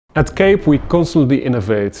At Cape, we constantly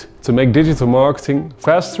innovate to make digital marketing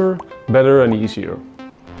faster, better and easier.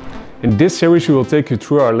 In this series we will take you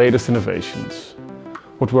through our latest innovations.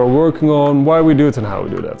 What we're working on, why we do it and how we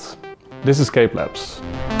do that. This is Cape Labs.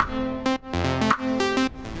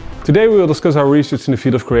 Today we will discuss our research in the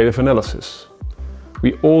field of creative analysis.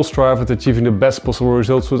 We all strive at achieving the best possible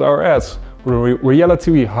results with our ads, but in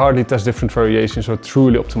reality we hardly test different variations or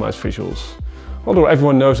truly optimize visuals. Although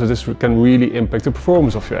everyone knows that this can really impact the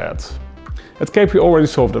performance of your ad. At Cape we already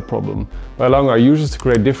solved that problem by allowing our users to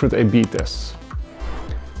create different A/B tests.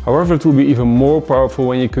 However, it will be even more powerful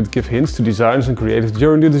when you could give hints to designers and creatives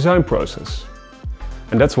during the design process.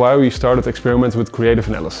 And that's why we started experimenting with creative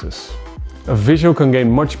analysis. A visual can gain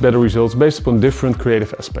much better results based upon different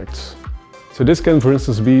creative aspects. So this can for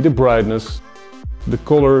instance be the brightness, the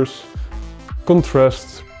colors,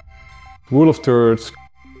 contrast, rule of thirds,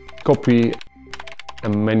 copy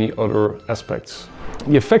and many other aspects.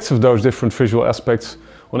 The effects of those different visual aspects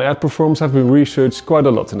on ad performance have been researched quite a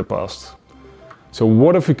lot in the past. So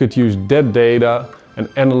what if we could use that data and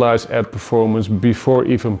analyze ad performance before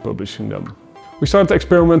even publishing them? We started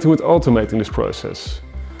experimenting with automating this process.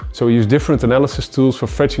 So we use different analysis tools for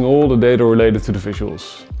fetching all the data related to the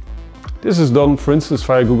visuals. This is done for instance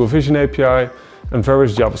via Google Vision API and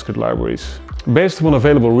various JavaScript libraries. Based upon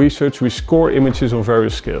available research we score images on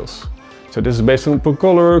various scales. So this is based on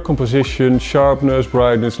color, composition, sharpness,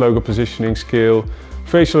 brightness, logo positioning, scale,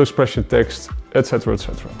 facial expression text, etc.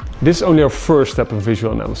 etc. This is only our first step in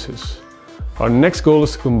visual analysis. Our next goal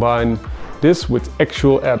is to combine this with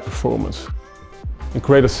actual ad performance and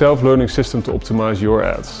create a self-learning system to optimize your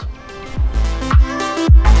ads.